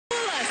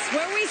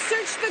where we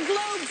search the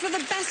globe for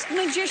the best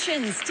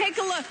magicians. Take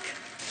a look.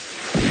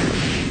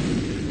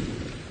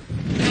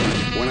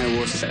 When I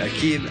was a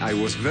kid, I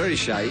was very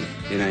shy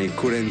and I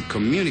couldn't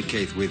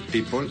communicate with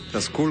people.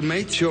 A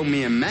schoolmate showed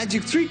me a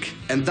magic trick,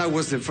 and that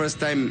was the first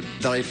time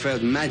that I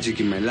felt magic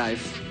in my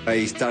life.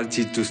 I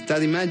started to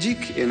study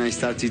magic and I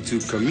started to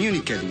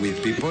communicate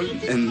with people,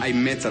 and I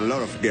met a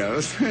lot of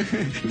girls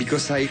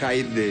because I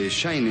hide the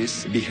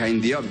shyness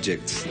behind the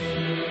objects.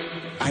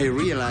 I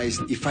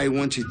realized if I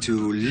wanted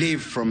to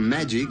live from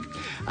magic,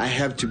 I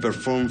have to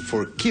perform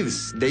for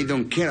kids. They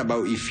don't care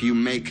about if you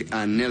make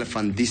an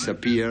elephant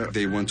disappear.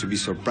 They want to be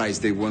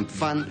surprised. They want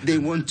fun. They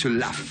want to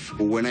laugh.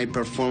 When I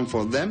perform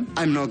for them,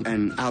 I'm not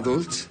an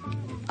adult.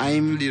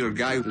 I'm a little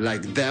guy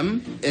like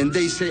them. And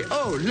they say,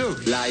 oh,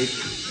 look,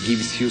 life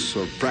gives you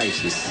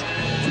surprises.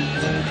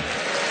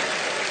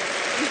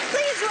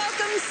 Please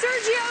welcome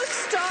Sergio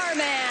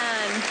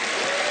Starman.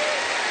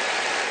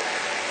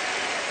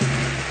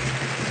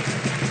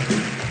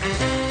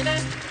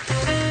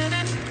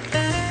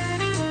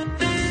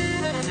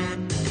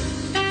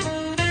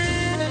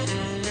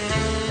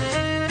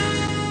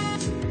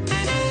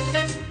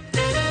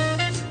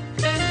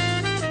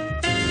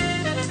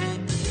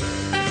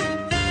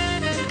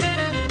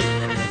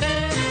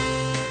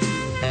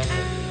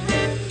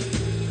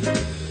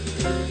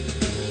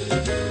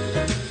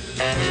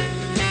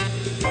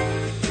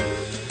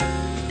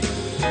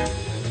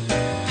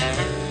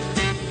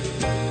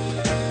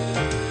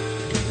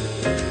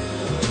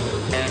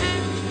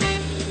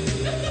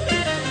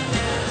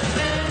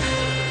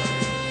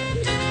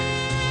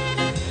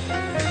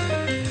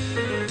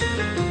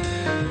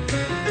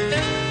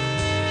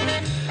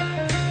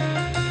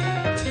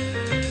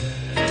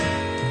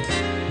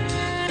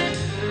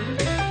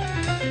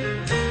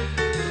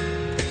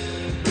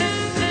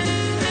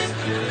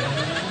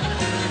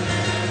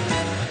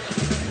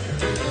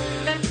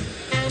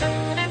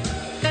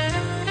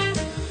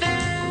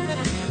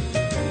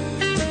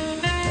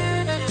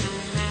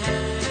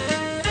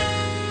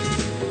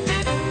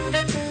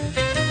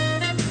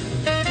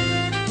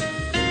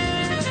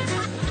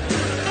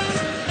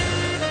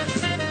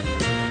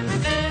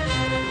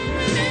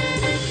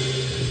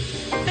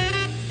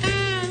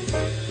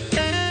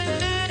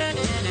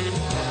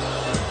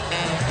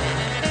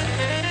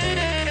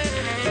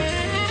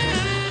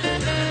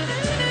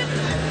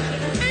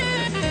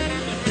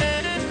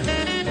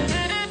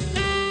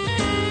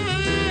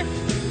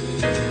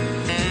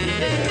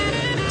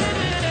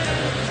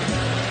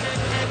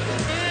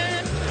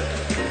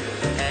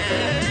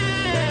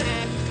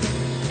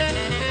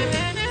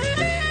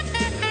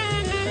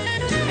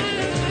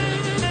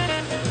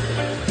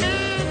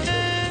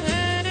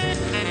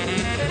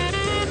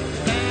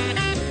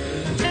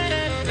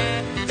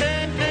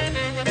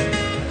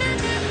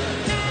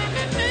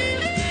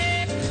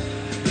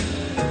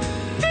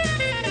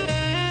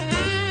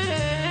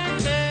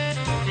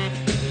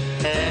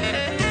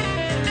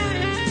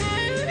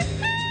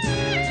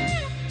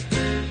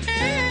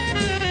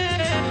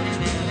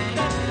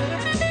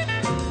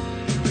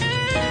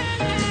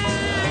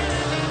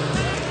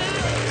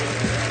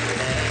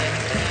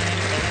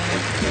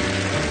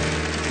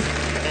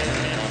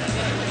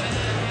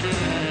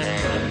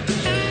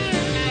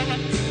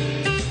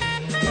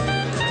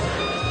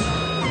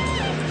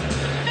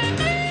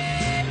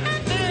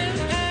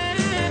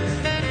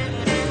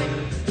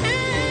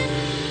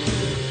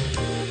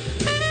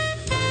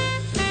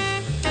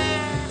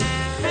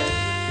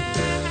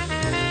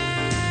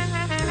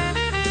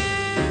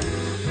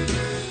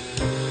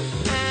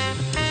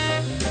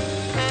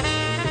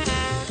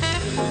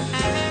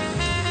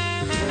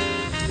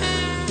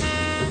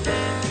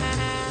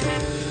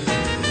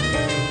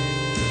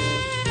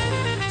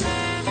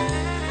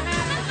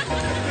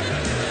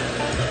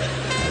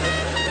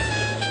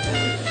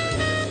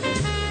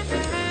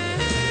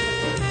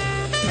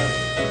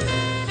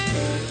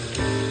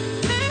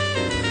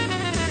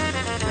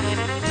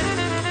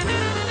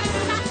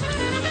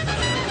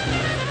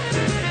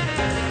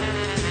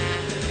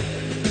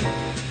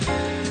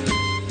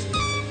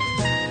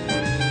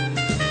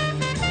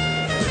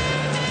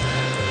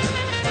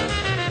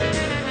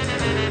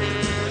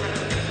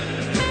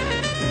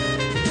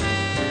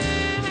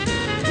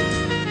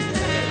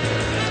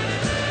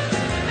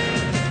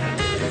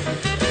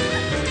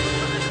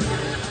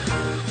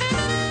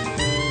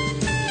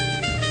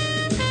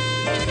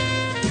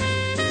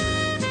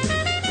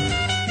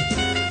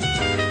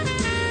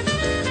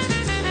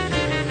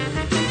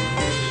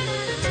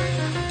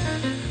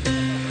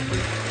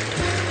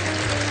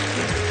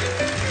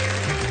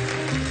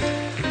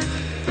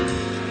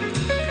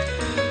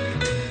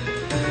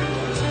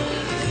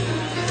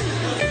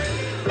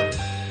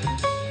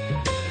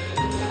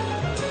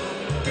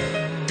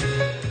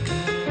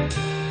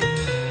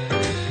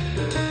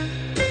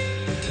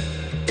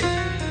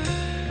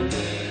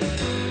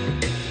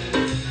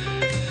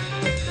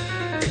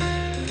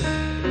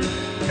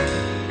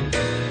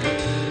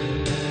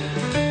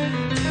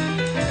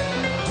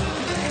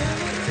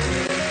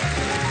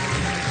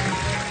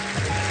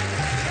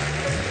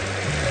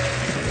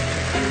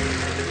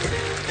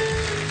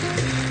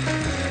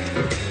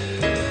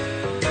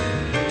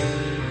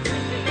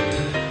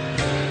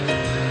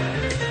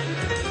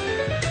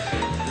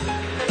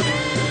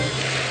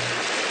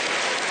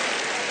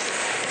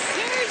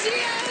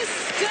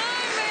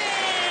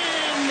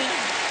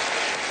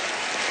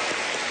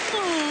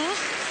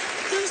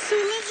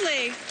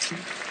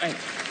 Right.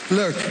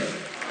 Look.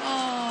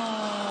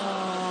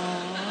 Oh,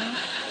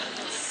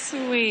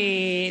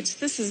 sweet.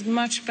 This is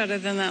much better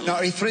than that. No,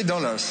 it's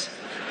 $3.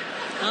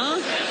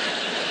 Huh?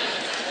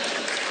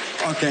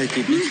 Okay,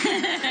 keep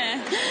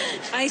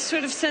it. I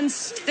sort of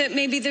sense that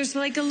maybe there's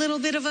like a little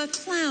bit of a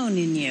clown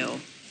in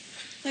you.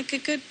 Like a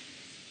good...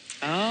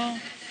 Oh.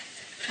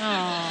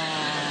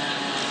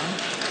 Aww.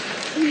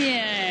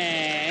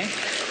 Yay.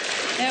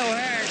 It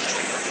works.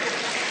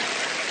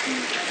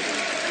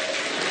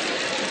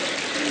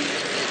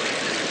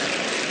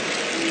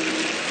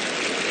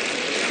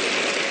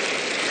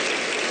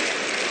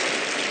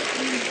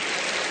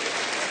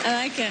 I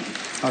like it.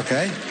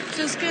 Okay.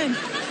 Feels good.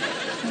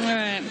 All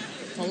right.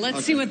 Well,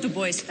 let's see what the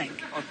boys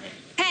think.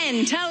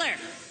 Penn Teller,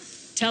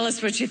 tell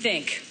us what you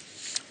think.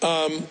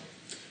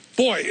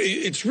 Boy,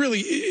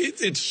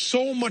 it's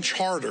so much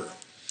harder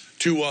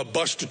to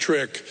bust a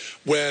trick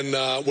when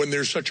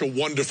there's such a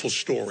wonderful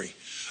story.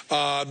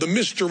 The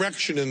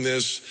misdirection in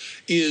this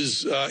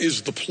is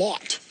the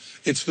plot.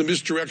 It's the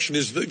misdirection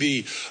is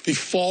the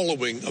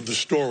following of the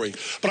story.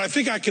 But I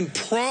think I can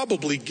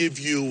probably give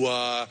you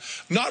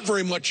not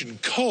very much in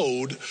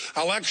code.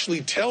 I'll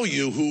actually tell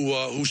you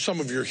who some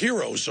of your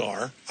heroes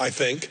are. I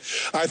think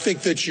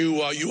that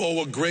you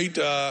owe a great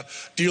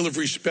deal of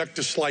respect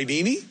to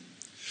Slidini.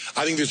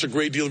 I think there's a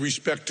great deal of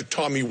respect to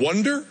Tommy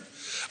Wonder.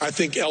 I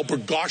think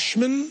Albert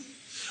Goshman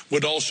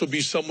would also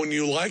be someone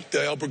you liked.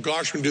 Albert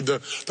Goshman did the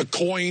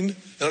coin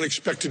in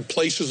unexpected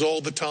places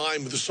all the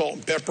time with the salt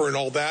and pepper and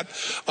all that.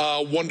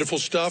 Wonderful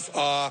stuff.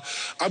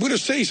 I'm going to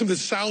say something that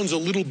sounds a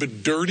little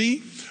bit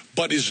dirty,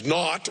 but is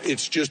not.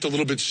 It's just a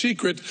little bit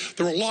secret.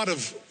 There were a lot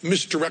of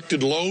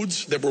misdirected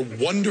loads that were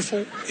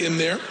wonderful in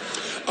there.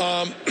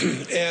 Do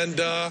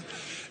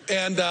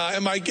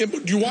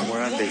you want more?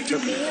 Or are you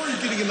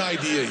getting an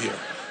idea here?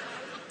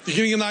 You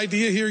getting an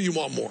idea here? You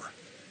want more?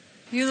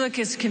 You look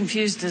as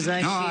confused as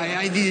I feel. No,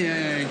 I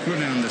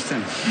couldn't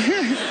understand.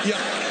 Yeah.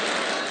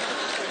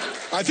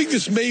 I think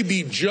this may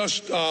be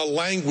just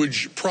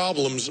language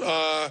problems.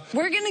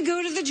 We're going to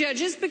go to the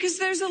judges because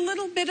there's a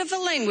little bit of a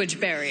language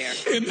barrier.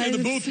 In the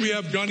booth, we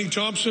have Johnny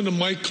Thompson and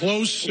Mike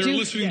Close. They're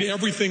listening to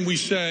everything we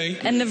say.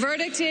 And the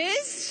verdict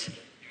is?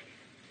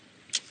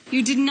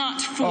 You did not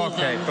fool them.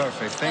 Okay,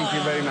 perfect. Thank you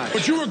very much.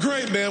 But you were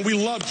great, man. We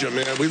loved you,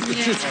 man.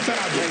 It's just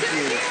fabulous.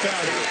 Thank you.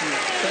 Fabulous.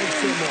 Thanks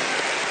so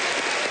much.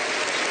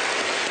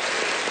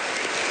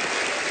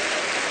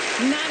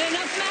 Not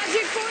enough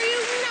magic for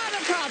you? Not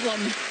a problem.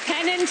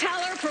 Penn and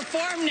Teller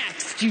perform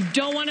next. You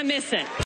don't want to miss it.